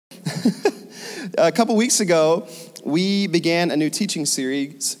A couple weeks ago, we began a new teaching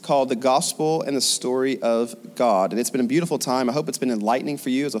series called The Gospel and the Story of God. And it's been a beautiful time. I hope it's been enlightening for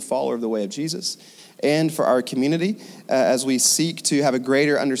you as a follower of the way of Jesus and for our community as we seek to have a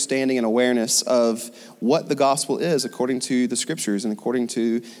greater understanding and awareness of what the gospel is according to the scriptures and according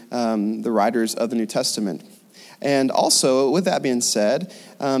to the writers of the New Testament. And also, with that being said,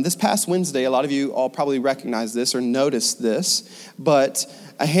 this past Wednesday, a lot of you all probably recognize this or noticed this, but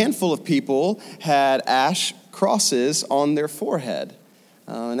a handful of people had ash crosses on their forehead.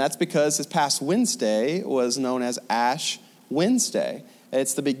 And that's because this past Wednesday was known as Ash Wednesday.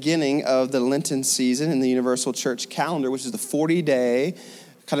 It's the beginning of the Lenten season in the Universal Church calendar, which is the 40-day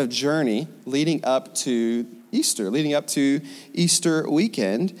kind of journey leading up to Easter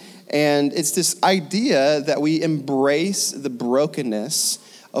weekend. And it's this idea that we embrace the brokenness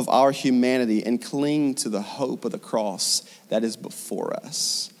of our humanity and cling to the hope of the cross that is before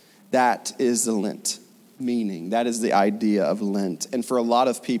us. That is the Lent meaning. That is the idea of Lent. And for a lot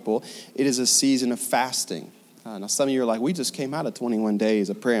of people, it is a season of fasting. Now, some of you are like, we just came out of 21 days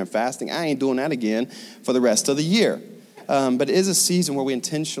of prayer and fasting. I ain't doing that again for the rest of the year. But it is a season where we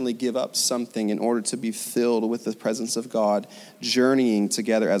intentionally give up something in order to be filled with the presence of God, journeying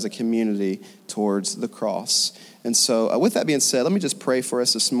together as a community towards the cross. And so with that being said, let me just pray for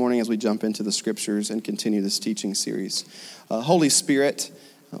us this morning as we jump into the scriptures and continue this teaching series. Holy Spirit,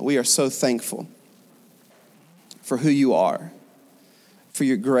 we are so thankful for who you are, for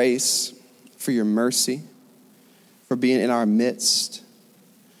your grace, for your mercy, for being in our midst.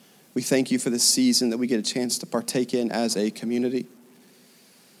 We thank you for this season that we get a chance to partake in as a community.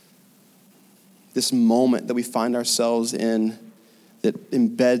 This moment that we find ourselves in that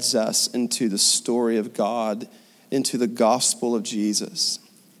embeds us into the story of God, into the gospel of Jesus.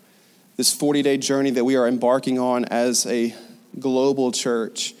 This 40-day journey that we are embarking on as a global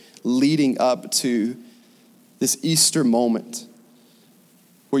church leading up to this Easter moment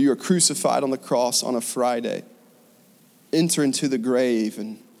where you are crucified on the cross on a Friday, enter into the grave,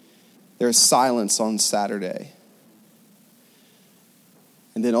 and there is silence on Saturday.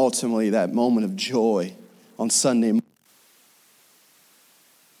 And then ultimately that moment of joy on Sunday morning.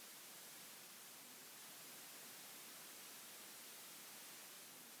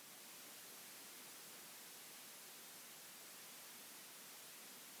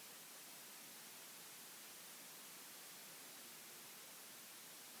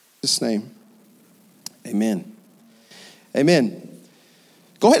 In Jesus' name, amen. Amen.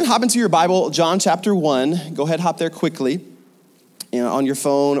 Go ahead and hop into your Bible, John chapter 1. Go ahead and hop there quickly on your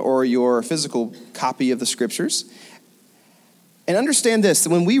phone or your physical copy of the scriptures. And understand this, that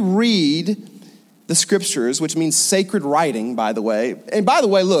when we read the scriptures, which means sacred writing, by the way, and by the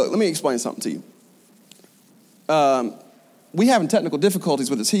way, look, let me explain something to you. We having technical difficulties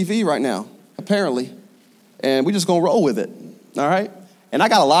with the TV right now, apparently, and we're just going to roll with it, all right? And I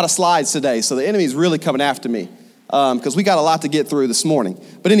got a lot of slides today, so the enemy's really coming after me because we got a lot to get through this morning.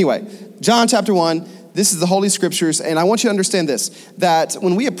 But anyway, John chapter 1, this is the Holy Scriptures, and I want you to understand this, that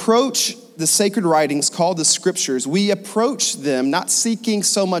when we approach the sacred writings called the Scriptures, we approach them not seeking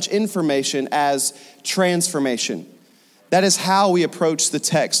so much information as transformation. That is how we approach the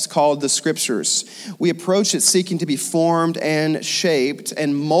text called the Scriptures. We approach it seeking to be formed and shaped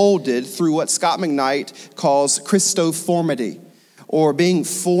and molded through what Scott McKnight calls Christoformity, or being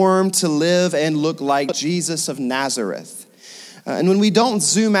formed to live and look like Jesus of Nazareth. And when we don't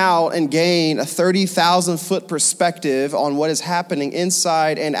zoom out and gain a 30,000-foot perspective on what is happening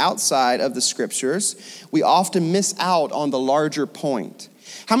inside and outside of the scriptures, we often miss out on the larger point.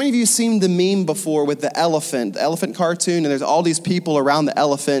 How many of you seen the meme before with the elephant cartoon, and there's all these people around the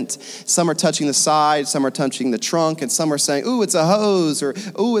elephant. Some are touching the side, some are touching the trunk, and some are saying, ooh, it's a hose, or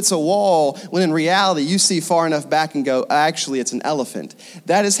ooh, it's a wall, when in reality, you see far enough back and go, actually, it's an elephant.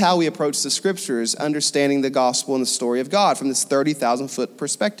 That is how we approach the scriptures, understanding the gospel and the story of God from this 30,000-foot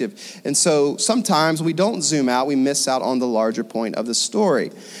perspective. And so sometimes we don't zoom out, we miss out on the larger point of the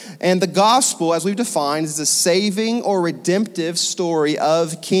story. And the gospel, as we've defined, is the saving or redemptive story of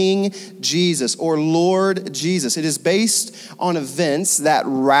King Jesus or Lord Jesus. It is based on events that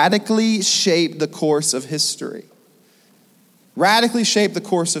radically shape the course of history. Radically shape the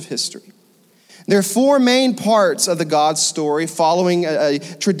course of history. There are four main parts of the God story following a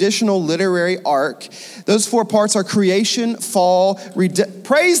traditional literary arc. Those four parts are creation, fall,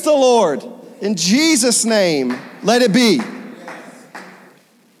 praise the Lord. In Jesus' name, let it be.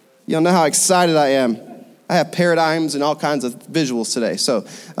 You don't know how excited I am. I have paradigms and all kinds of visuals today. So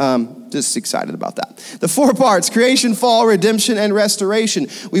just excited about that. The 4 parts: creation, fall, redemption, and restoration.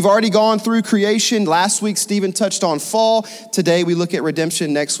 We've already gone through creation. Last week, Stephen touched on fall. Today, we look at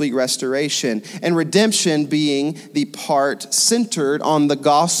redemption. Next week, restoration. And redemption being the part centered on the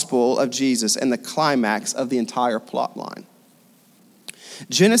gospel of Jesus and the climax of the entire plot line.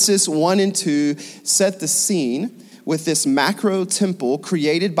 Genesis 1 and 2 set the scene with this macro temple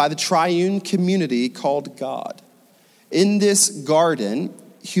created by the triune community called God. In this garden,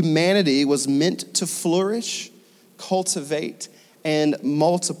 humanity was meant to flourish, cultivate, and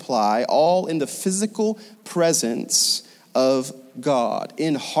multiply, all in the physical presence of God,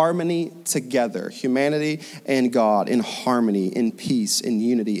 in harmony together. Humanity and God in harmony, in peace, in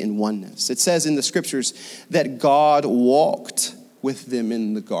unity, in oneness. It says in the scriptures that God walked with them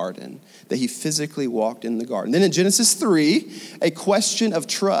in the garden, that he physically walked in the garden. Then in Genesis 3, a question of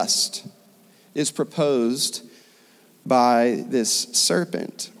trust is proposed by this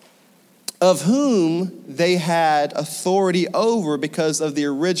serpent, of whom they had authority over because of the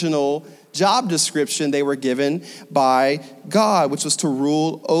original job description they were given by God, which was to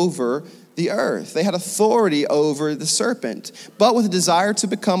rule over the earth. They had authority over the serpent. But with a desire to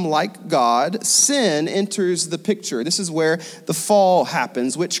become like God, sin enters the picture. This is where the fall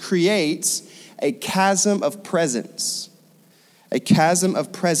happens, which creates a chasm of presence. A chasm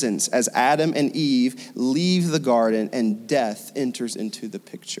of presence as Adam and Eve leave the garden and death enters into the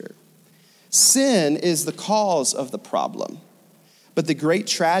picture. Sin is the cause of the problem. But the great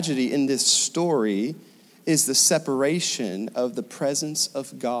tragedy in this story is the separation of the presence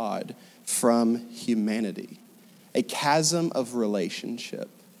of God from humanity. A chasm of relationship.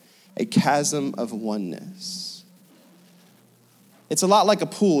 A chasm of oneness. It's a lot like a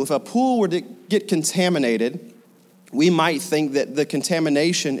pool. If a pool were to get contaminated, we might think that the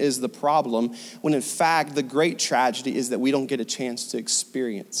contamination is the problem, when in fact the great tragedy is that we don't get a chance to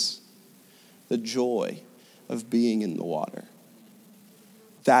experience the joy of being in the water.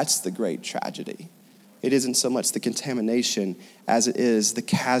 That's the great tragedy. It isn't so much the contamination as it is the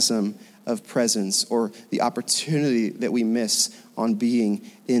chasm of presence, or the opportunity that we miss on being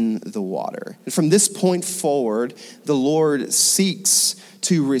in the water. And from this point forward, the Lord seeks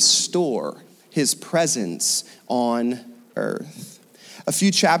to restore his presence on earth. A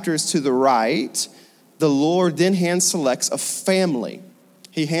few chapters to the right, the Lord then hand selects a family.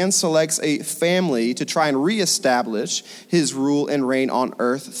 He hand selects a family to try and reestablish his rule and reign on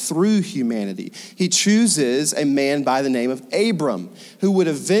earth through humanity. He chooses a man by the name of Abram, who would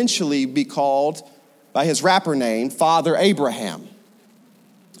eventually be called by his rapper name, Father Abraham.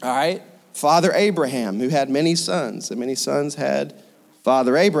 All right? Father Abraham, who had many sons, and many sons had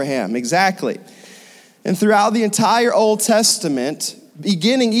Father Abraham, exactly. And throughout the entire Old Testament,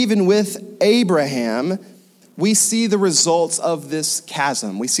 beginning even with Abraham, we see the results of this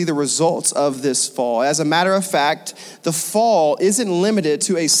chasm. We see the results of this fall. As a matter of fact, the fall isn't limited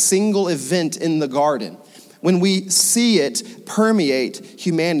to a single event in the garden. When we see it permeate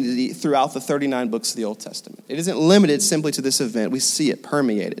humanity throughout the 39 books of the Old Testament, it isn't limited simply to this event. We see it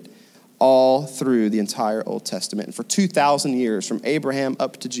permeated all through the entire Old Testament. And for 2,000 years, from Abraham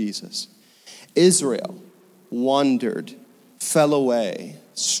up to Jesus, Israel wandered, fell away,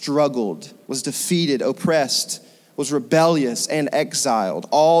 struggled, was defeated, oppressed, was rebellious, and exiled,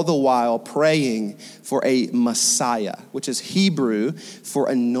 all the while praying for a Messiah, which is Hebrew for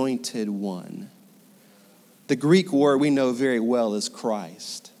anointed one. The Greek word we know very well is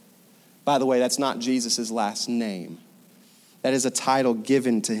Christ. By the way, that's not Jesus' last name. That is a title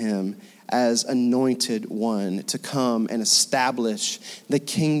given to him as anointed one to come and establish the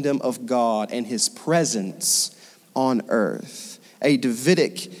kingdom of God and his presence on earth. A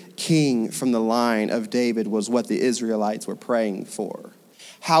Davidic king from the line of David was what the Israelites were praying for.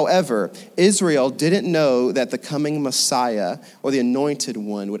 However, Israel didn't know that the coming Messiah or the anointed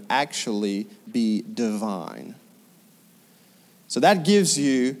one would actually be divine. So that gives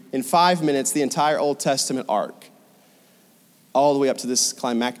you, in 5 minutes, the entire Old Testament arc, all the way up to this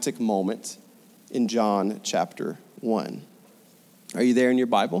climactic moment in John chapter 1. Are you there in your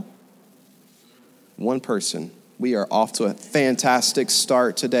Bible? One person. We are off to a fantastic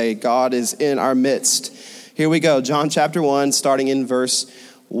start today. God is in our midst. Here we go. John chapter 1, starting in verse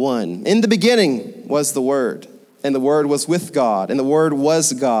 1. In the beginning was the Word, and the Word was with God, and the Word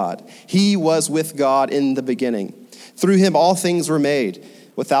was God. He was with God in the beginning. Through him all things were made.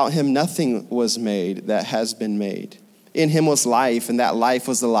 Without him nothing was made that has been made. In him was life, and that life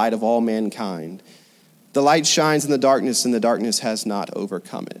was the light of all mankind. The light shines in the darkness, and the darkness has not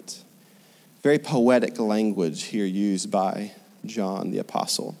overcome it. Very poetic language here used by John the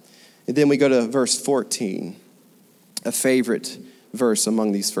Apostle. And then we go to verse 14, a favorite verse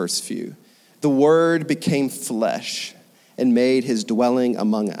among these first few. The Word became flesh and made his dwelling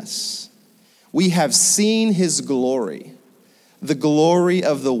among us. We have seen his glory, the glory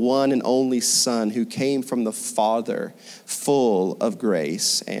of the one and only Son who came from the Father, full of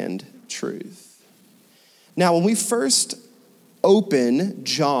grace and truth. Now, when we first open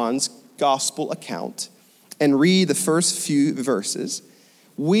John's gospel account and read the first few verses,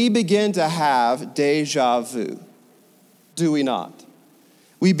 we begin to have deja vu, do we not?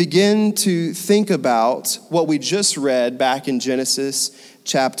 We begin to think about what we just read back in Genesis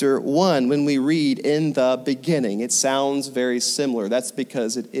chapter 1 when we read in the beginning. It sounds very similar. That's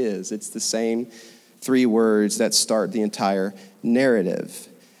because it is. It's the same three words that start the entire narrative.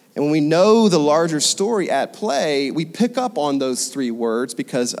 And when we know the larger story at play, we pick up on those three words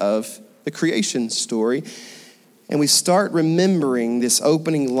because of the creation story. And we start remembering this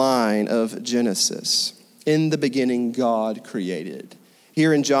opening line of Genesis. In the beginning, God created.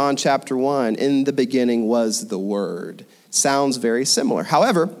 Here in John chapter 1, in the beginning was the Word. Sounds very similar.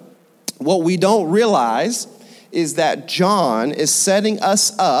 However, what we don't realize is that John is setting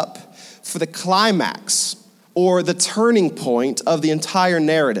us up for the climax or the turning point of the entire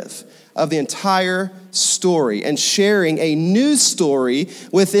narrative, of the entire story, and sharing a new story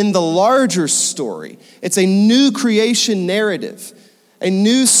within the larger story. It's a new creation narrative. A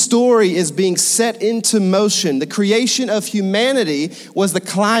new story is being set into motion. The creation of humanity was the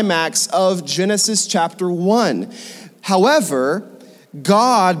climax of Genesis chapter 1. However,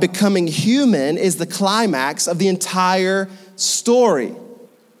 God becoming human is the climax of the entire story.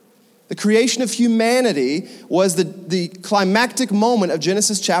 The creation of humanity was the climactic moment of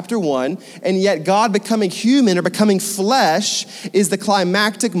Genesis chapter 1, and yet God becoming human or becoming flesh is the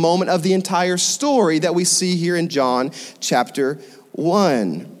climactic moment of the entire story that we see here in John chapter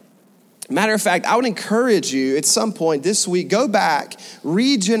 1. Matter of fact, I would encourage you at some point this week, go back,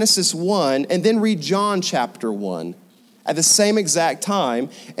 read Genesis 1, and then read John chapter 1 at the same exact time,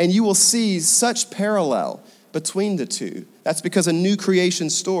 and you will see such parallel between the two. That's because a new creation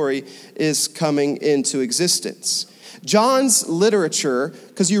story is coming into existence. John's literature,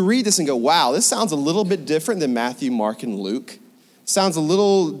 because you read this and go, wow, this sounds a little bit different than Matthew, Mark, and Luke. Sounds a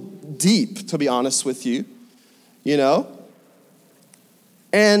little deep, to be honest with you, you know?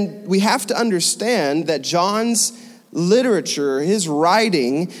 And we have to understand that John's literature, his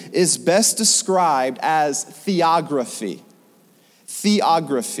writing, is best described as theography.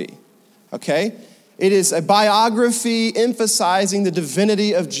 Theography, okay? It is a biography emphasizing the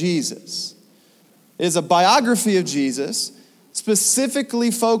divinity of Jesus. It is a biography of Jesus, specifically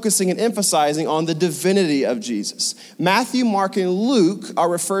focusing and emphasizing on the divinity of Jesus. Matthew, Mark, and Luke are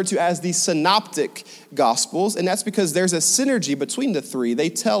referred to as the synoptic gospels, and that's because there's a synergy between the three. They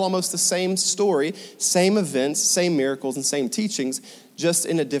tell almost the same story, same events, same miracles, and same teachings, just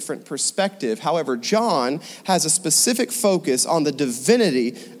in a different perspective. However, John has a specific focus on the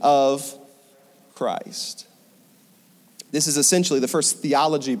divinity of Christ. This is essentially the first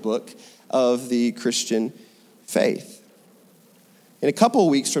theology book of the Christian faith. In a couple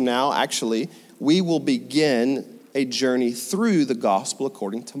of weeks from now, actually, we will begin a journey through the gospel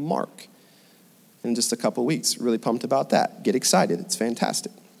according to Mark. In just a couple of weeks. Really pumped about that. Get excited. It's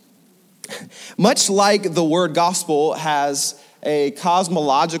fantastic. Much like the word gospel has a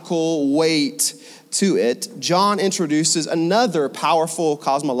cosmological weight to it, John introduces another powerful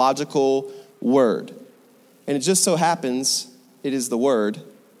cosmological word. And it just so happens it is the word.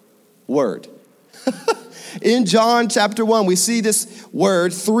 In John chapter 1, we see this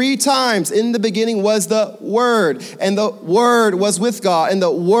word 3 times. In the beginning was the Word, and the Word was with God, and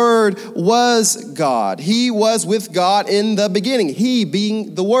the Word was God. He was with God in the beginning. He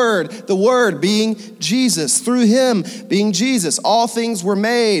being the Word being Jesus. Through him being Jesus, all things were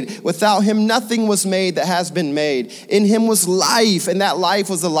made. Without him, nothing was made that has been made. In him was life, and that life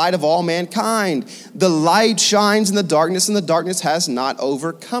was the light of all mankind. The light shines in the darkness, and the darkness has not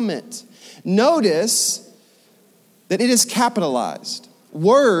overcome it. Notice that it is capitalized.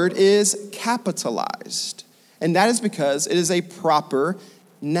 Word is capitalized. And that is because it is a proper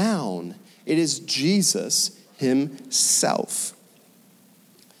noun. It is Jesus himself.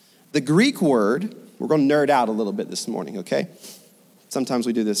 The Greek word, we're going to nerd out a little bit this morning, okay? Sometimes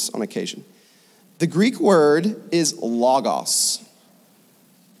we do this on occasion. The Greek word is logos.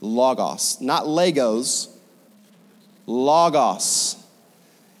 Logos, not Legos. Logos.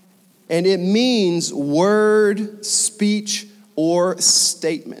 And it means word, speech, or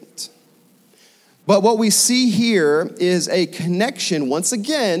statement. But what we see here is a connection, once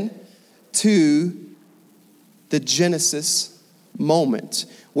again, to the Genesis moment,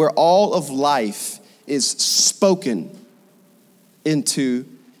 where all of life is spoken. into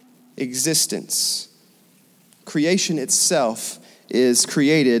existence. Creation itself is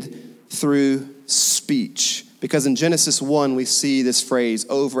created through speech. Because in Genesis 1, we see this phrase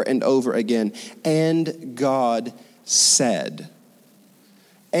over and over again. And God said.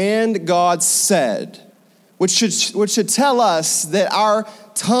 And God said. Which should tell us that our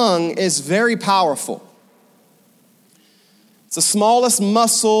tongue is very powerful. It's the smallest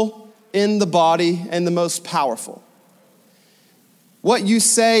muscle in the body and the most powerful. What you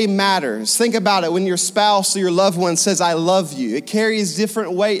say matters. Think about it when your spouse or your loved one says, I love you. It carries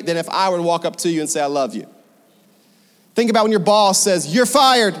different weight than if I were to walk up to you and say, I love you. Think about when your boss says, you're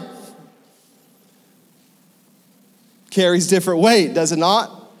fired. Carries different weight, does it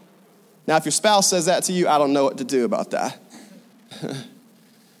not? Now, if your spouse says that to you, I don't know what to do about that.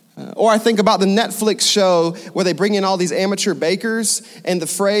 Or I think about the Netflix show where they bring in all these amateur bakers, and the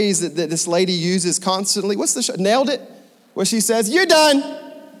phrase that this lady uses constantly, what's the show? Nailed It? Where she says, you're done.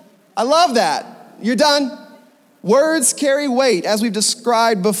 I love that. You're done. Words carry weight, as we've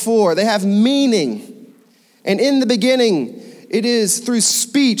described before. They have meaning. And in the beginning, it is through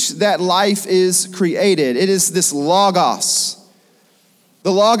speech that life is created. It is this logos.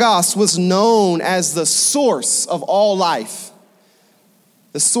 The logos was known as the source of all life.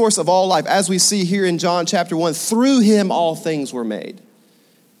 The source of all life. As we see here in John chapter 1, through him all things were made.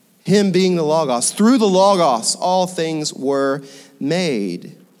 Him being the logos. Through the logos, all things were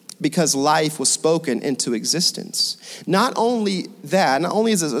made because life was spoken into existence. Not only that, not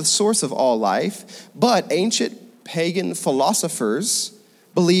only is it the source of all life, but ancient pagan philosophers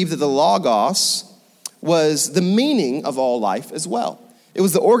believed that the logos was the meaning of all life as well. It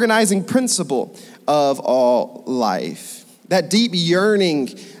was the organizing principle of all life. That deep yearning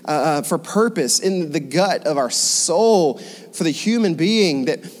for purpose in the gut of our soul for the human being,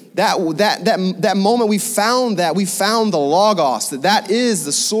 that moment we found the logos, that is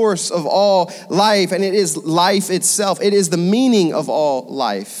the source of all life, and it is life itself. It is the meaning of all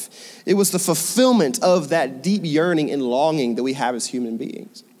life. It was the fulfillment of that deep yearning and longing that we have as human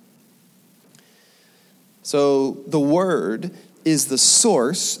beings. So the word is the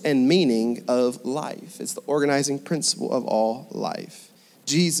source and meaning of life. It's the organizing principle of all life.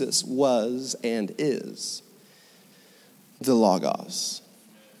 Jesus was and is the Logos.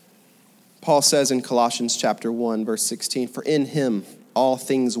 Paul says in Colossians chapter 1, verse 16, for in him all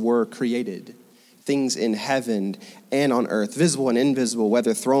things were created, things in heaven and on earth, visible and invisible,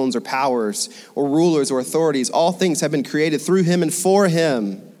 whether thrones or powers or rulers or authorities, all things have been created through him and for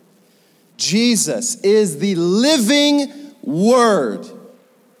him. Jesus is the living Word,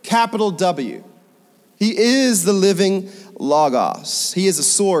 capital W. He is the living Logos. He is the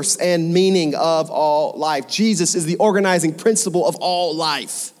source and meaning of all life. Jesus is the organizing principle of all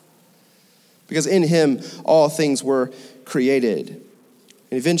life. Because in him, all things were created.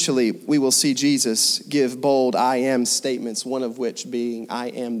 And eventually, we will see Jesus give bold I am statements, one of which being, I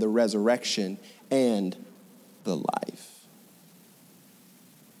am the resurrection and the life.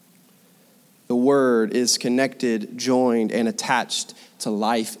 The word is connected, joined, and attached to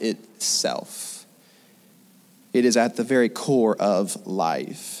life itself. It is at the very core of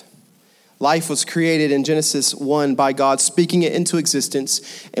life. Life was created in Genesis 1 by God speaking it into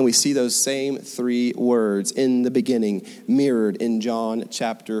existence, and we see those same three words in the beginning mirrored in John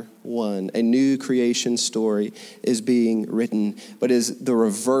chapter 1. A new creation story is being written, but is the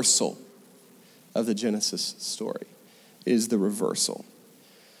reversal of the Genesis story. It is the reversal.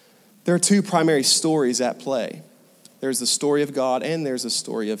 There are two primary stories at play. There's the story of God and there's the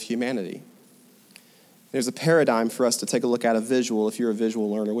story of humanity. There's a paradigm for us to take a look at, a visual, if you're a visual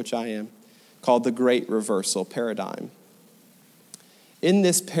learner, which I am, called the Great Reversal Paradigm. In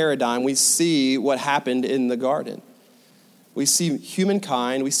this paradigm, we see what happened in the garden. We see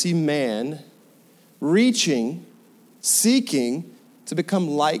humankind, we see man reaching, seeking to become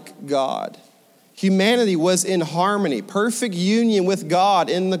like God. Humanity was in harmony, perfect union with God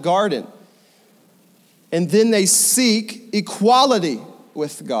in the garden. And then they seek equality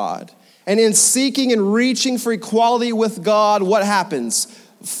with God. And in seeking and reaching for equality with God, what happens?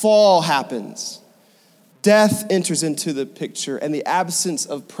 Fall happens. Death enters into the picture, and the absence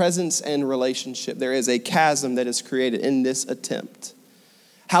of presence and relationship. There is a chasm that is created in this attempt.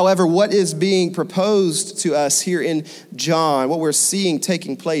 However, what is being proposed to us here in John, what we're seeing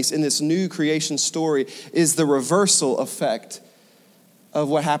taking place in this new creation story, is the reversal effect of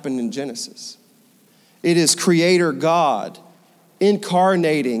what happened in Genesis. It is Creator God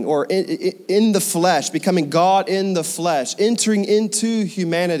incarnating or in the flesh, becoming God in the flesh, entering into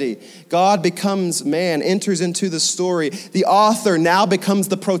humanity. God becomes man, enters into the story. The author now becomes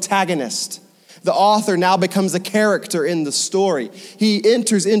the protagonist. The author now becomes a character in the story. He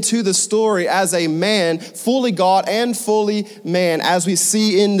enters into the story as a man, fully God and fully man, as we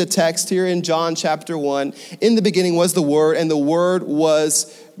see in the text here in John chapter 1. In the beginning was the Word, and the Word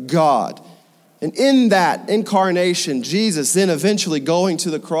was God. And in that incarnation, Jesus then eventually going to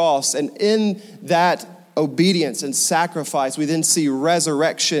the cross, and in that obedience and sacrifice, we then see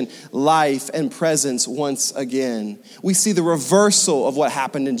resurrection, life, and presence once again. We see the reversal of what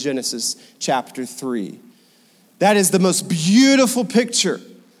happened in Genesis chapter 3. That is the most beautiful picture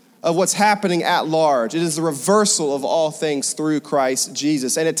of what's happening at large. It is the reversal of all things through Christ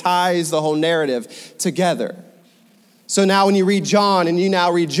Jesus, and it ties the whole narrative together. So now when you read John and you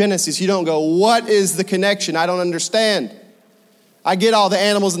now read Genesis, you don't go, what is the connection? I don't understand. I get all the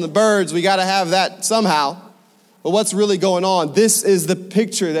animals and the birds. We got to have that somehow. But what's really going on? This is the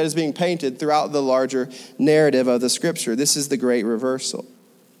picture that is being painted throughout the larger narrative of the scripture. This is the great reversal.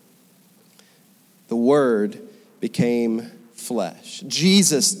 The Word became flesh.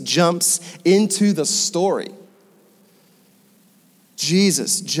 Jesus jumps into the story.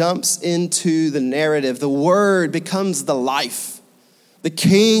 Jesus jumps into the narrative. The Word becomes the life. The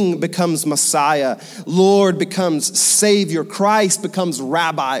King becomes Messiah. Lord becomes Savior. Christ becomes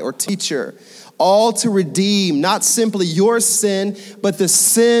Rabbi or teacher. All to redeem not simply your sin, but the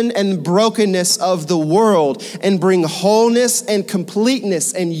sin and brokenness of the world, and bring wholeness and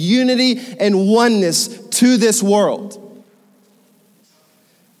completeness and unity and oneness to this world.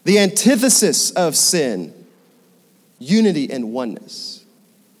 The antithesis of sin, unity and oneness.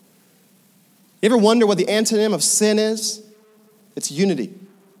 You ever wonder what the antonym of sin is? It's unity,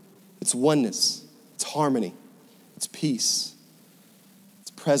 it's oneness, it's harmony, it's peace,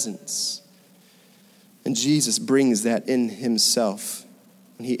 it's presence. And Jesus brings that in himself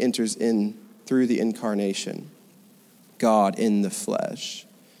when he enters in through the incarnation. God in the flesh.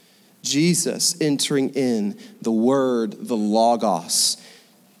 Jesus entering in, the Word, the Logos,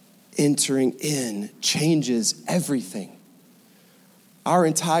 entering in changes everything. Our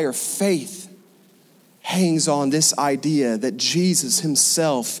entire faith hangs on this idea that Jesus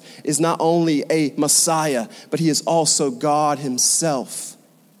himself is not only a Messiah, but he is also God himself.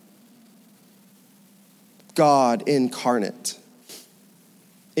 God incarnate.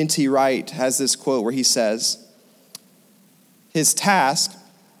 N.T. Wright has this quote where he says, his task,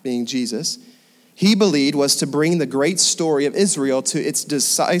 being Jesus, he believed was to bring the great story of Israel to its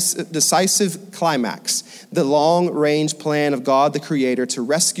decisive climax, the long-range plan of God the Creator to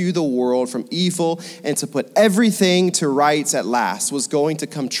rescue the world from evil and to put everything to rights at last was going to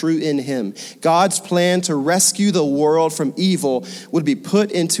come true in him. God's plan to rescue the world from evil would be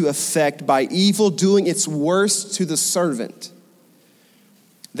put into effect by evil doing its worst to the servant,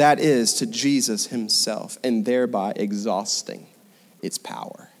 that is, to Jesus himself, and thereby exhausting its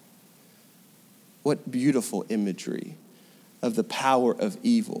power. What beautiful imagery of the power of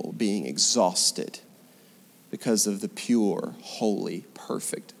evil being exhausted because of the pure, holy,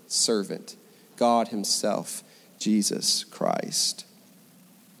 perfect servant, God himself, Jesus Christ.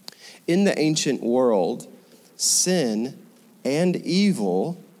 In the ancient world, sin and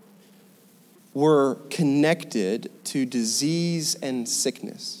evil were connected to disease and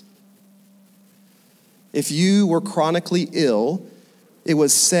sickness. If you were chronically ill, it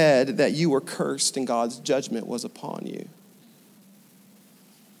was said that you were cursed and God's judgment was upon you.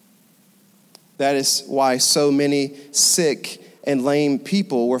 That is why so many sick and lame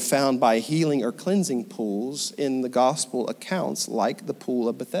people were found by healing or cleansing pools in the gospel accounts, like the pool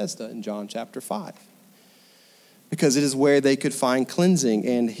of Bethesda in John chapter 5. Because it is where they could find cleansing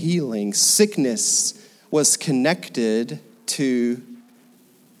and healing. Sickness was connected to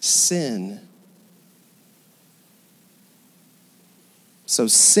sin. So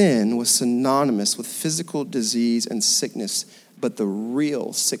sin was synonymous with physical disease and sickness, but the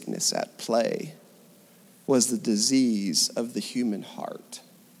real sickness at play was the disease of the human heart,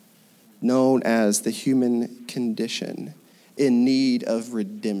 known as the human condition, in need of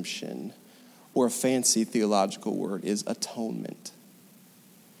redemption, or a fancy theological word is atonement.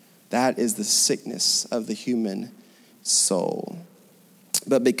 That is the sickness of the human soul.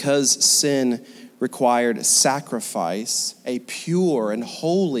 But because sin required sacrifice, a pure and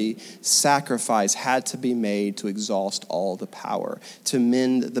holy sacrifice had to be made to exhaust all the power. To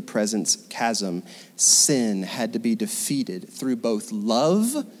mend the present chasm, sin had to be defeated through both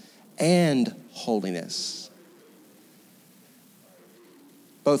love and holiness.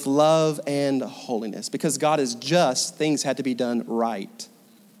 Both love and holiness. Because God is just, things had to be done right.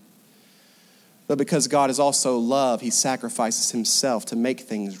 But because God is also love, he sacrifices himself to make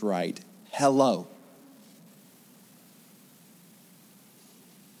things right. Hello.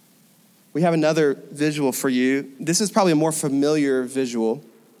 We have another visual for you. This is probably a more familiar visual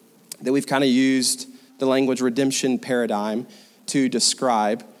that we've kind of used the language redemption paradigm to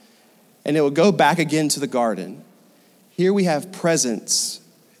describe. And it will go back again to the garden. Here we have presence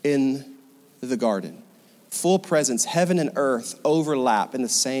in the garden. Full presence, heaven and earth overlap in the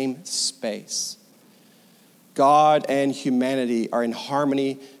same space. God and humanity are in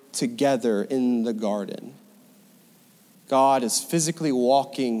harmony together in the garden. God is physically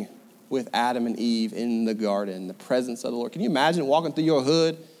walking with Adam and Eve in the garden, the presence of the Lord. Can you imagine walking through your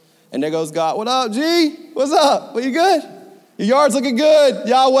hood and there goes God? What up, G? What's up? Are you good? Your yard's looking good.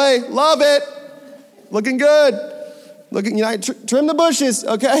 Yahweh, love it. Looking good. Trim the bushes,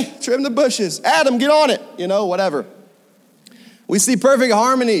 okay? Trim the bushes. Adam, get on it. Whatever. We see perfect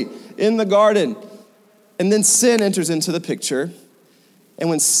harmony in the garden. And then sin enters into the picture. And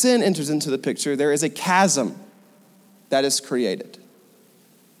when sin enters into the picture, there is a chasm that is created.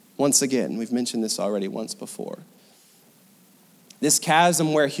 Once again, we've mentioned this already once before. This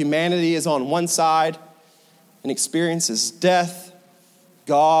chasm where humanity is on one side and experiences death,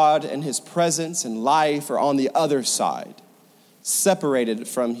 God and his presence and life are on the other side, separated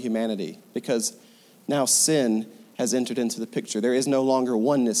from humanity, because now sin has entered into the picture. There is no longer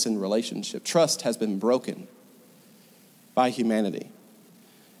oneness in relationship. Trust has been broken by humanity.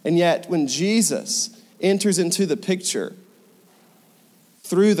 And yet, when Jesus enters into the picture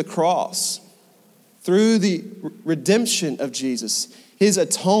through the cross, through the redemption of Jesus, his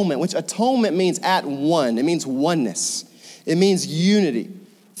atonement, which atonement means at one, it means oneness. It means unity.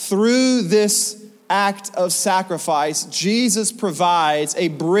 Through this act of sacrifice, Jesus provides a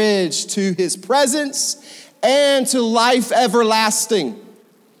bridge to his presence and to life everlasting.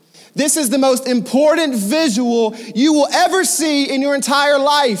 This is the most important visual you will ever see in your entire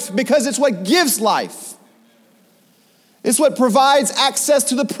life, because it's what gives life. It's what provides access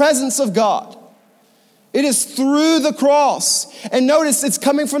to the presence of God. It is through the cross. And notice it's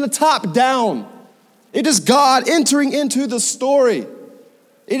coming from the top down. It is God entering into the story.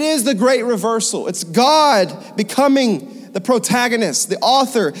 It is the great reversal. It's God becoming the protagonist, the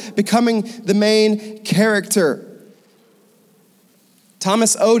author becoming the main character.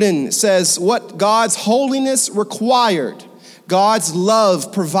 Thomas Oden says, what God's holiness required, God's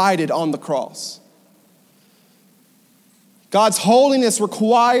love provided on the cross. God's holiness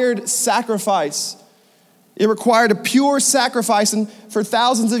required sacrifice. It required a pure sacrifice, and for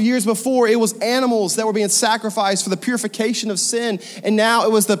thousands of years before, it was animals that were being sacrificed for the purification of sin, and now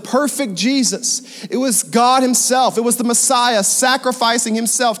it was the perfect Jesus. It was God himself. It was the Messiah sacrificing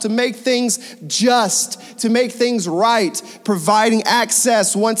himself to make things just, to make things right, providing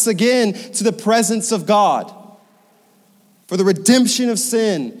access once again to the presence of God, for the redemption of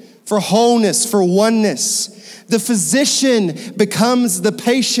sin, for wholeness, for oneness. The physician becomes the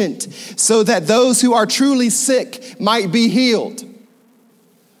patient so that those who are truly sick might be healed.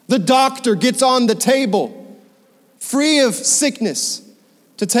 The doctor gets on the table, free of sickness,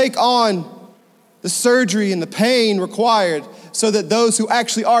 to take on the surgery and the pain required so that those who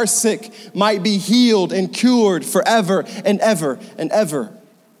actually are sick might be healed and cured forever and ever and ever.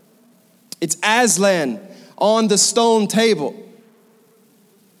 It's Aslan on the stone table.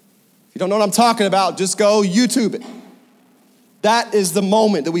 If you don't know what I'm talking about, just go YouTube it. That is the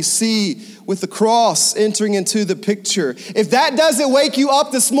moment that we see with the cross entering into the picture. If that doesn't wake you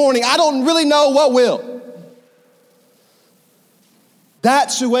up this morning, I don't really know what will.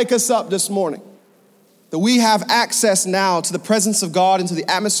 That should wake us up this morning. That we have access now to the presence of God, into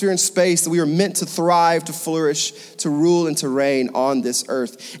the atmosphere and space that we are meant to thrive, to flourish, to rule and to reign on this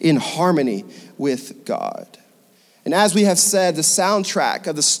earth in harmony with God. And as we have said, the soundtrack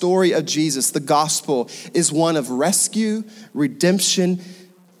of the story of Jesus, the gospel, is one of rescue, redemption,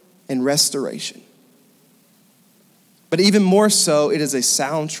 and restoration. But even more so, it is a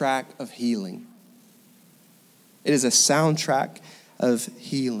soundtrack of healing. It is a soundtrack of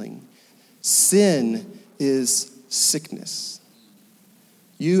healing. Sin is sickness.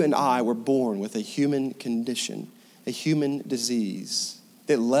 You and I were born with a human condition, a human disease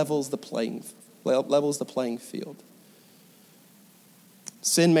that levels the playing field.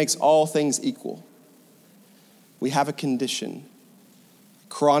 Sin makes all things equal. We have a condition,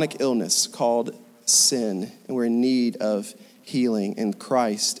 chronic illness called sin, and we're in need of healing. And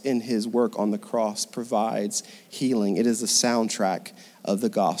Christ, in his work on the cross, provides healing. It is the soundtrack of the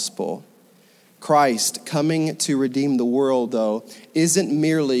gospel. Christ coming to redeem the world, though, isn't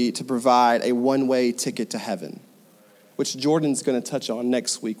merely to provide a one-way ticket to heaven, which Jordan's going to touch on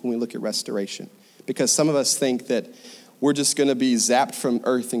next week when we look at restoration. Because some of us think that we're just going to be zapped from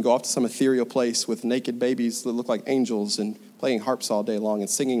earth and go off to some ethereal place with naked babies that look like angels and playing harps all day long and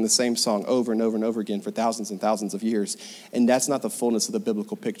singing the same song over and over and over again for thousands and thousands of years. And that's not the fullness of the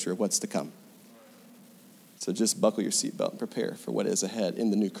biblical picture of what's to come. So just buckle your seatbelt and prepare for what is ahead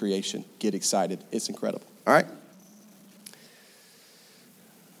in the new creation. Get excited. It's incredible. All right?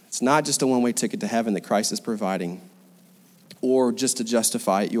 It's not just a one-way ticket to heaven that Christ is providing, or just to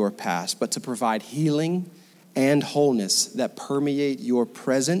justify your past, but to provide healing and wholeness that permeate your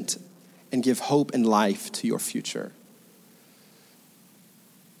present and give hope and life to your future.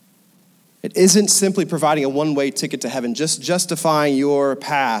 It isn't simply providing a one-way ticket to heaven, just justifying your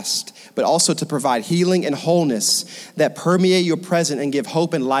past, but also to provide healing and wholeness that permeate your present and give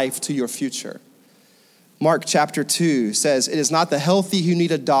hope and life to your future. Mark chapter 2 says, "It is not the healthy who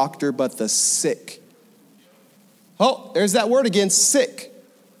need a doctor, but the sick." Oh, there's that word again, sick.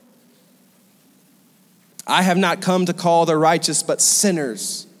 "I have not come to call the righteous, but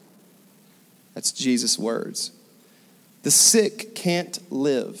sinners." That's Jesus' words. The sick can't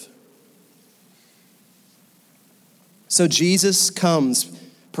live. So Jesus comes,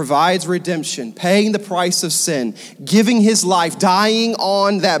 provides redemption, paying the price of sin, giving his life, dying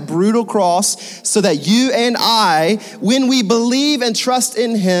on that brutal cross so that you and I, when we believe and trust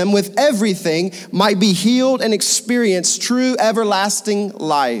in him with everything, might be healed and experience true everlasting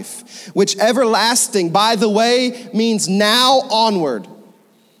life, which everlasting, by the way, means now onward.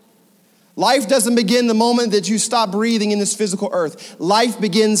 Life doesn't begin the moment that you stop breathing in this physical earth. Life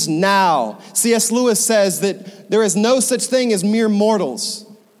begins now. C.S. Lewis says that there is no such thing as mere mortals.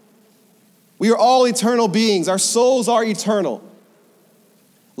 We are all eternal beings. Our souls are eternal.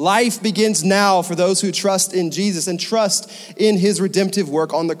 Life begins now for those who trust in Jesus and trust in his redemptive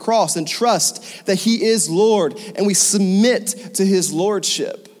work on the cross and trust that he is Lord, and we submit to his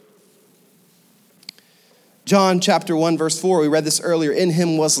lordship. John chapter 1, verse 4, we read this earlier. "In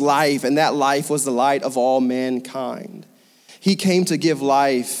him was life, and that life was the light of all mankind." He came to give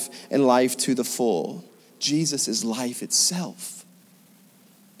life and life to the full. Jesus is life itself.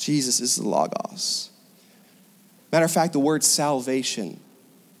 Jesus is the Logos. Matter of fact, the word salvation,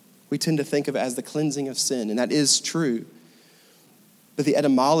 we tend to think of it as the cleansing of sin, and that is true. But the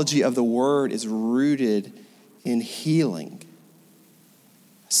etymology of the word is rooted in healing.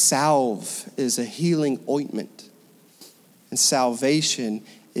 Salve is a healing ointment, and salvation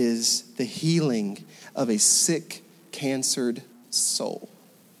is the healing of a sick, cancered soul.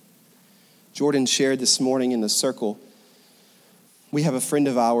 Jordan shared this morning in the circle. We have a friend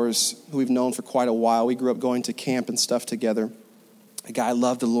of ours who we've known for quite a while. We grew up going to camp and stuff together. A guy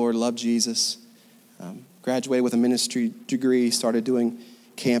loved the Lord, loved Jesus, graduated with a ministry degree, started doing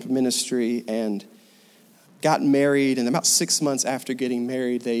camp ministry, and got married. And about 6 months after getting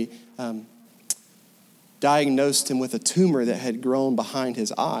married, they diagnosed him with a tumor that had grown behind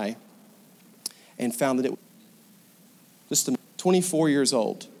his eye and found that it was just 24 years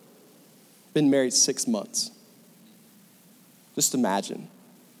old, been married 6 months. Just imagine.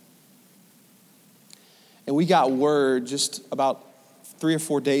 And we got word just about 3 or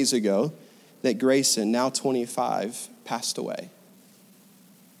 4 days ago that Grayson, now 25, passed away.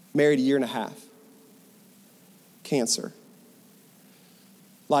 Married a year and a half. Cancer.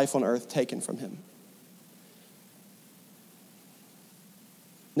 Life on earth taken from him.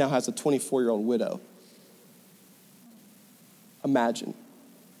 Now has a 24-year-old widow. Imagine.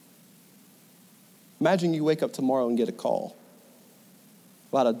 Imagine you wake up tomorrow and get a call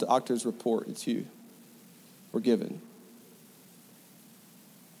about a doctor's report that you were given.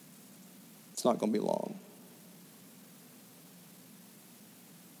 It's not going to be long.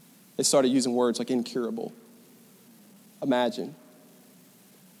 They started using words like incurable. Imagine.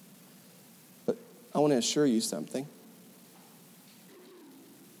 But I want to assure you something.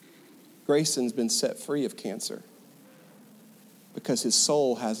 Grayson's been set free of cancer because his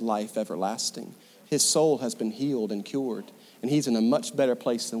soul has life everlasting. His soul has been healed and cured, and he's in a much better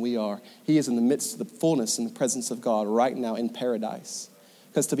place than we are. He is in the midst of the fullness and the presence of God right now in paradise.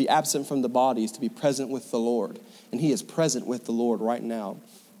 Because to be absent from the body is to be present with the Lord, and he is present with the Lord right now.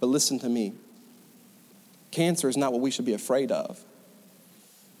 But listen to me. Cancer is not what we should be afraid of.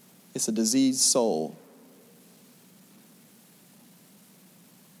 It's a diseased soul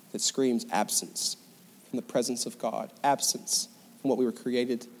that screams absence from the presence of God, absence from what we were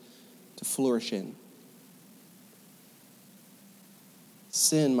created to flourish in.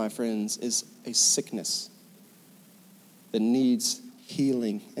 Sin, my friends, is a sickness that needs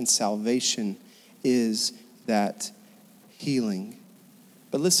healing, and salvation is that healing.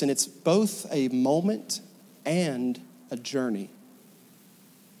 But listen, it's both a moment and a journey.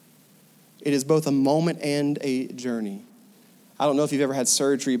 It is both a moment and a journey. I don't know if you've ever had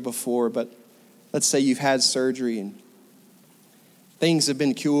surgery before, but let's say you've had surgery and Things have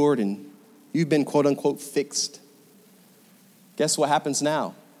been cured and you've been quote unquote fixed. Guess what happens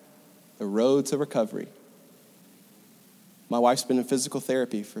now? The road to recovery. My wife's been in physical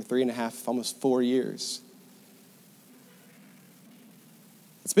therapy for 3.5, almost 4 years.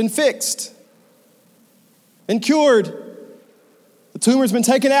 It's been fixed, been cured. The tumor's been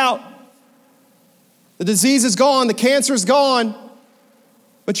taken out. The disease is gone, the cancer is gone,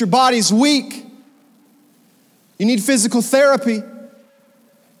 but your body's weak. You need physical therapy.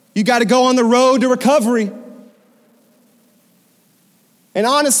 You got to go on the road to recovery. And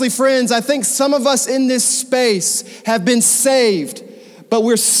honestly, friends, I think some of us in this space have been saved, but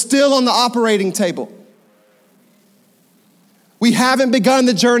we're still on the operating table. We haven't begun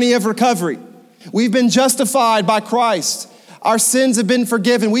the journey of recovery. We've been justified by Christ. Our sins have been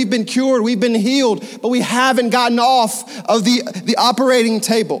forgiven. We've been cured. We've been healed, but we haven't gotten off of the operating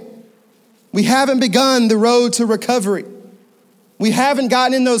table. We haven't begun the road to recovery. We haven't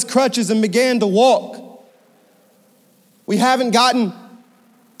gotten in those crutches and began to walk. We haven't gotten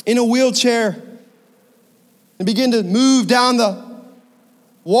in a wheelchair and begin to move down the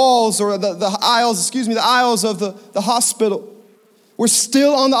walls or the aisles of the hospital. We're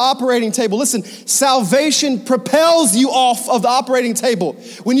still on the operating table. Listen, salvation propels you off of the operating table.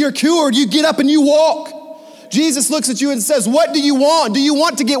 When you're cured, you get up and you walk. Jesus looks at you and says, what do you want? Do you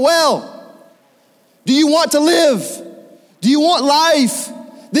want to get well? Do you want to live? Do you want life?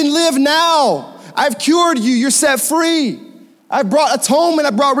 Then live now. I've cured you. You're set free. I brought atonement,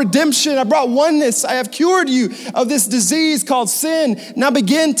 I brought redemption, I brought oneness. I have cured you of this disease called sin. Now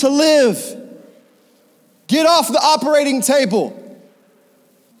begin to live. Get off the operating table.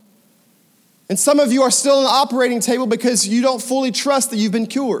 And some of you are still on the operating table because you don't fully trust that you've been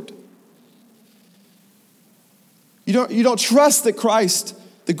cured. You don't trust that Christ,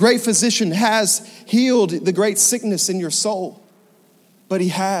 the great physician, has healed the great sickness in your soul. But he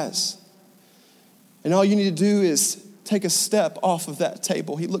has. And all you need to do is take a step off of that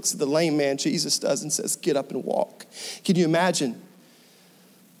table. He looks at the lame man, Jesus does, and says, get up and walk. Can you imagine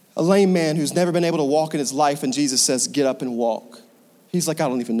a lame man who's never been able to walk in his life, and Jesus says, get up and walk? He's like, I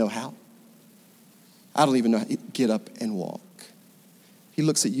don't even know how. I don't even know how. Get up and walk. He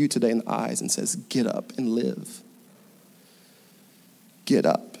looks at you today in the eyes and says, get up and live. Get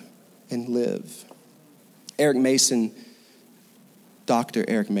up and live. Eric Mason, Dr.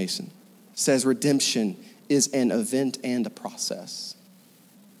 Eric Mason, says redemption is an event and a process.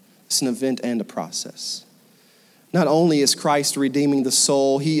 It's an event and a process. Not only is Christ redeeming the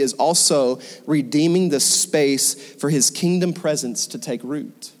soul, he is also redeeming the space for his kingdom presence to take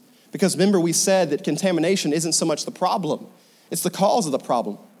root. Because remember, we said that contamination isn't so much the problem, it's the cause of the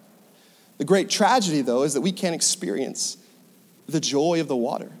problem. The great tragedy, though, is that we can't experience the joy of the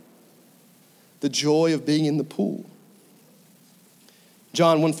water, the joy of being in the pool.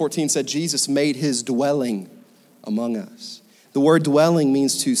 John 1:14 said Jesus made his dwelling among us. The word dwelling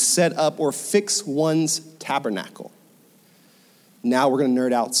means to set up or fix one's tabernacle. Now we're going to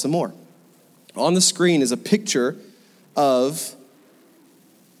nerd out some more. On the screen is a picture of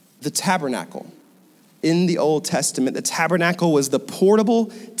the tabernacle. In the Old Testament, the tabernacle was the portable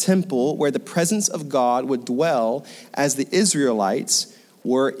temple where the presence of God would dwell as the Israelites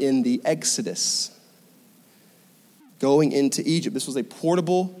were in the Exodus, going into Egypt. This was a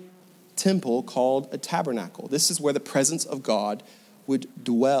portable temple called a tabernacle. This is where the presence of God would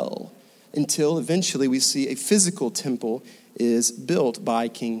dwell until eventually we see a physical temple is built by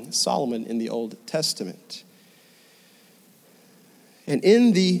King Solomon in the Old Testament. And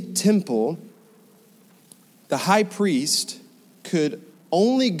in the temple, the high priest could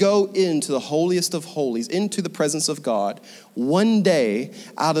only go into the holiest of holies, into the presence of God, one day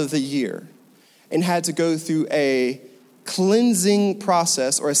out of the year, and had to go through a cleansing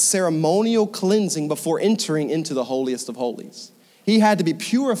process or a ceremonial cleansing before entering into the holiest of holies. He had to be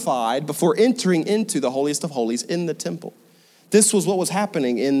purified before entering into the holiest of holies in the temple. This was what was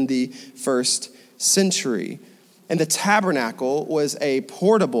happening in the first century. And the tabernacle was a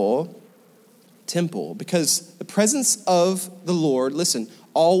portable temple because the presence of the Lord, listen,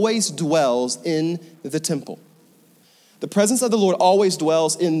 always dwells in the temple. The presence of the Lord always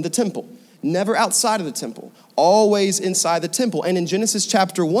dwells in the temple. Never outside of the temple, always inside the temple. And in Genesis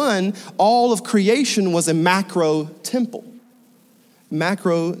chapter 1, all of creation was a macro temple.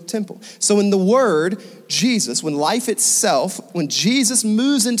 Macro temple. So in the word, Jesus, when life itself, when Jesus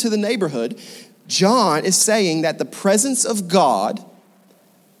moves into the neighborhood, John is saying that the presence of God,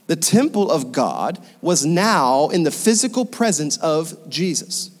 the temple of God, was now in the physical presence of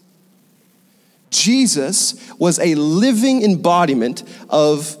Jesus. Jesus was a living embodiment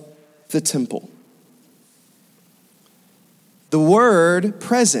of the temple. The word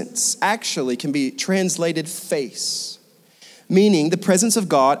presence actually can be translated face, meaning the presence of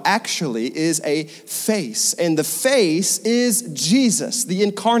God actually is a face, and the face is Jesus, the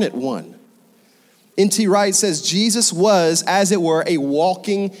incarnate one. N.T. Wright says Jesus was, as it were, a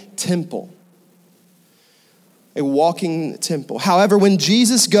walking temple. A walking temple. However, when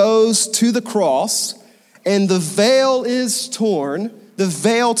Jesus goes to the cross and the veil is torn, the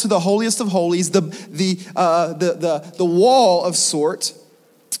veil to the holiest of holies, the wall of sort,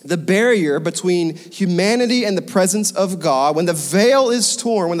 the barrier between humanity and the presence of God, when the veil is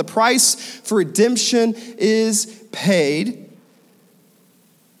torn, when the price for redemption is paid,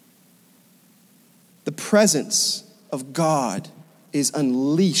 the presence of God is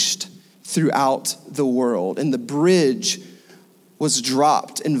unleashed throughout the world. And the bridge was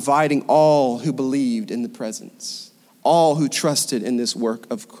dropped, inviting all who believed in the presence, all who trusted in this work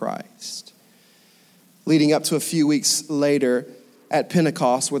of Christ. Leading up to a few weeks later at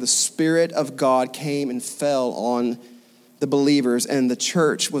Pentecost, where the Spirit of God came and fell on the believers, and the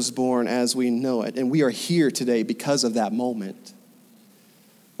church was born as we know it. And we are here today because of that moment.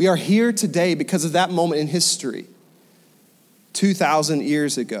 We are here today because of that moment in history, 2,000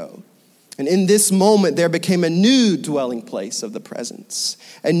 years ago. And in this moment, there became a new dwelling place of the presence,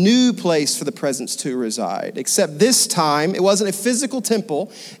 a new place for the presence to reside. Except this time, it wasn't a physical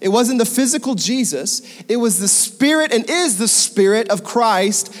temple. It wasn't the physical Jesus. It was the Spirit and is the Spirit of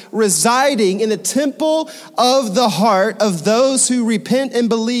Christ residing in the temple of the heart of those who repent and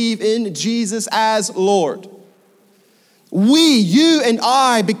believe in Jesus as Lord. We, you and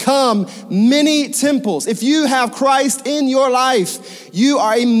I, become many temples. If you have Christ in your life, you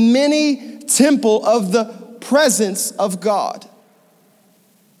are a mini temple of the presence of God.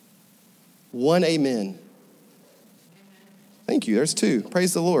 One amen. Thank you. There's two.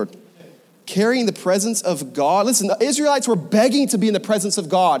 Praise the Lord. Carrying the presence of God. Listen, the Israelites were begging to be in the presence of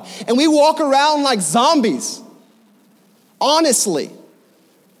God, and we walk around like zombies. Honestly.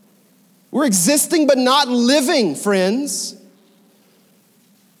 We're existing but not living, friends,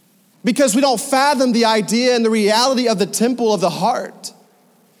 because we don't fathom the idea and the reality of the temple of the heart,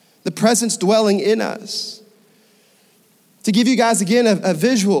 the presence dwelling in us. To give you guys again a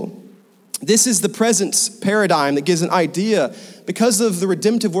visual, this is the presence paradigm that gives an idea. Because of the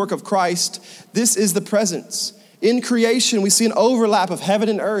redemptive work of Christ, this is the presence. In creation, we see an overlap of heaven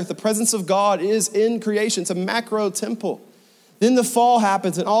and earth. The presence of God is in creation. It's a macro temple. Then the fall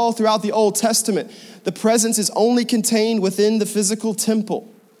happens, and all throughout the Old Testament, the presence is only contained within the physical temple.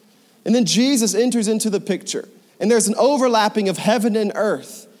 And then Jesus enters into the picture, and there's an overlapping of heaven and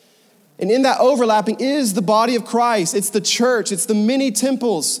earth. And in that overlapping is the body of Christ. It's the church. It's the many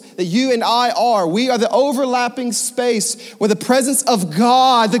temples that you and I are. We are the overlapping space where the presence of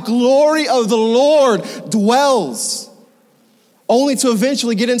God, the glory of the Lord dwells. Only to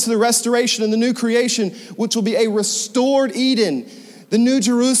eventually get into the restoration and the new creation, which will be a restored Eden. The new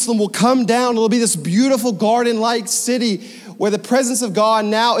Jerusalem will come down. It'll be this beautiful garden-like city where the presence of God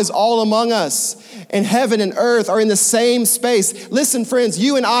now is all among us. And heaven and earth are in the same space. Listen, friends,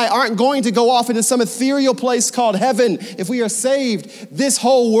 you and I aren't going to go off into some ethereal place called heaven. If we are saved, this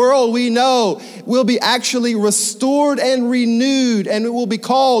whole world we know will be actually restored and renewed, and it will be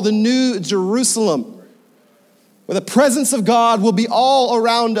called the New Jerusalem, where the presence of God will be all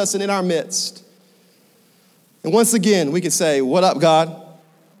around us and in our midst. And once again, we can say, what up, God?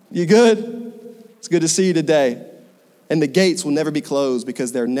 You good? It's good to see you today. And the gates will never be closed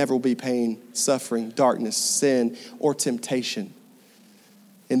because there never will be pain, suffering, darkness, sin, or temptation.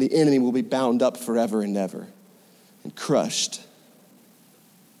 And the enemy will be bound up forever and ever and crushed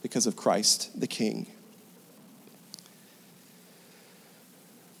because of Christ the King.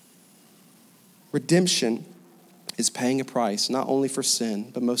 Redemption is paying a price, not only for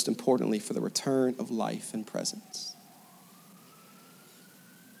sin, but most importantly for the return of life and presence.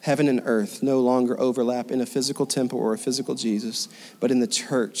 Heaven and earth no longer overlap in a physical temple or a physical Jesus, but in the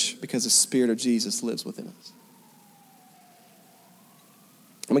church because the Spirit of Jesus lives within us.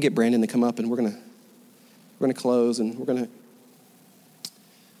 I'm going to get Brandon to come up, and we're going to close, and we're going to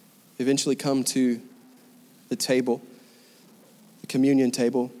eventually come to the table, the communion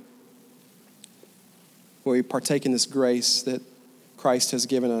table, where we partake in this grace that Christ has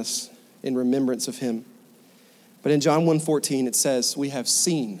given us in remembrance of him. But in John 1:14, it says, we have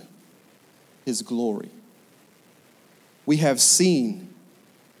seen his glory. We have seen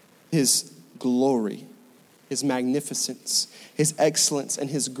his glory, his magnificence, his excellence, and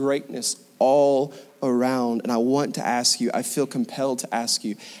his greatness all around. And I want to ask you, I feel compelled to ask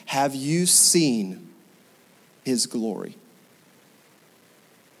you, have you seen his glory?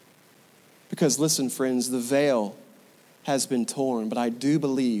 Because listen, friends, the veil has been torn, but I do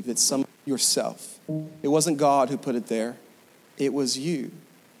believe that some yourself, it wasn't God who put it there, it was you,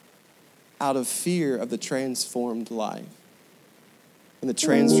 out of fear of the transformed life and the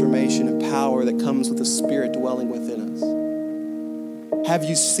transformation and power that comes with the Spirit dwelling within us. Have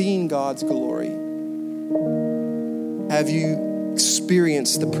you seen God's glory? Have you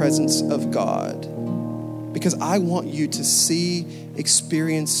experienced the presence of God? Because I want you to see,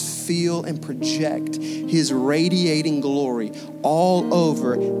 experience, feel, and project his radiating glory all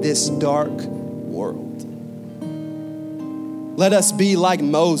over this dark world. Let us be like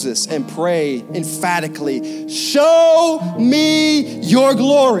Moses and pray emphatically, show me your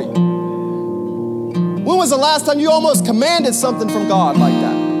glory. When was the last time you almost commanded something from God like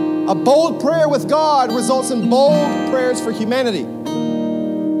that? A bold prayer with God results in bold prayers for humanity.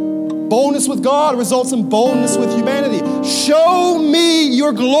 Boldness with God results in boldness with humanity. Show me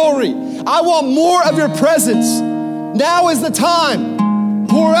your glory. I want more of your presence. Now is the time.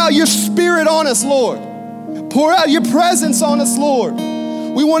 Pour out your Spirit on us, Lord. Pour out your presence on us, Lord.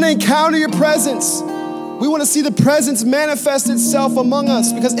 We want to encounter your presence. We want to see the presence manifest itself among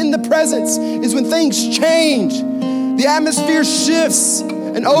us, because in the presence is when things change. The atmosphere shifts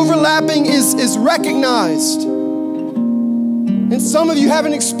and overlapping is recognized. And some of you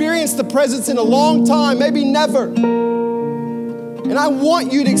haven't experienced the presence in a long time, maybe never. And I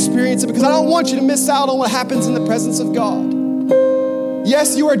want you to experience it, because I don't want you to miss out on what happens in the presence of God.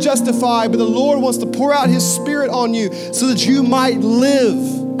 Yes, you are justified, but the Lord wants to pour out his Spirit on you so that you might live.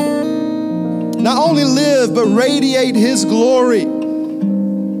 Not only live, but radiate his glory.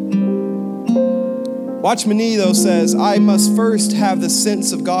 Watchman Nee, though, says, I must first have the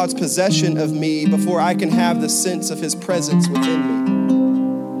sense of God's possession of me before I can have the sense of his presence within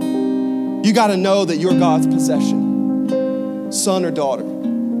me. You got to know that you're God's possession, son or daughter,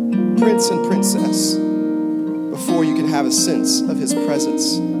 prince and princess, before you can have a sense of his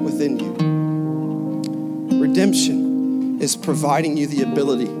presence within you. Redemption is providing you the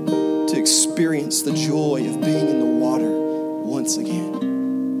ability to experience the joy of being in the water once again.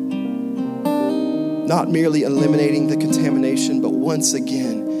 Not merely eliminating the contamination, but once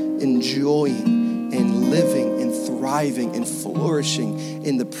again enjoying and living and thriving and flourishing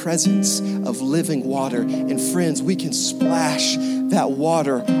in the presence of living water. And friends, we can splash that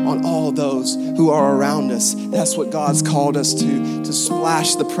water on all those who are around us. That's what God's called us to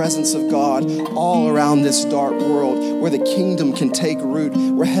splash the presence of God all around this dark world, where the kingdom can take root,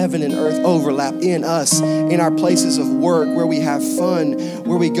 where heaven and earth overlap in us, in our places of work, where we have fun,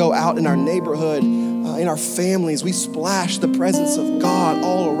 where we go out in our neighborhood, in our families. We splash the presence of God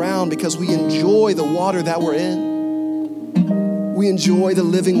all around because we enjoy the water that we're in. We enjoy the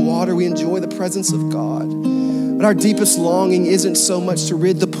living water. We enjoy the presence of God. But our deepest longing isn't so much to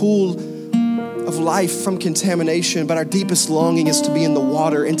rid the pool of life from contamination, but our deepest longing is to be in the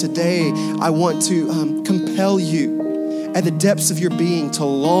water. And today, I want to compel you at the depths of your being to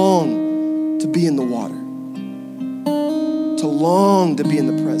long to be in the water, to long to be in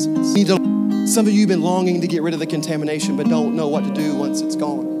the presence. Some of you have been longing to get rid of the contamination, but don't know what to do once it's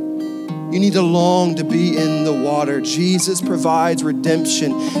gone. You need to long to be in the water. Jesus provides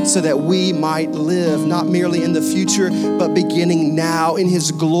redemption so that we might live, not merely in the future, but beginning now in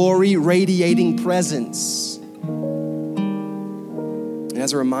his glory radiating presence. And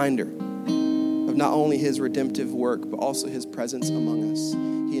as a reminder of not only his redemptive work, but also his presence among us,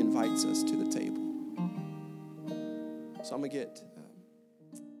 he invites us to the table. So I'm going to get